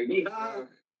 Fly, Eagles, fly.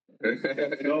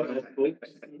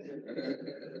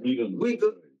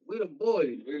 We the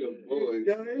boys.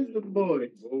 Yeah, it's the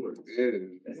boys.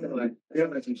 That sound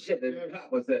like some shit that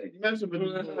Pop was saying. Mess with the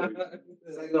boys.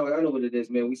 It's like, no, I know what it is,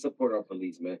 man. We support our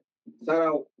police, man. Shout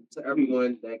out to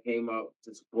everyone that came out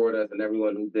to support us and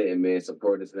everyone who didn't, man.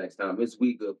 Support us next time. It's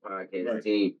We Good Podcast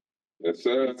team. Yes,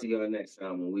 sir. See y'all next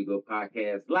time when We Go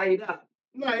Podcast. Light up.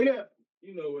 Light up.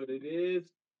 You know what it is.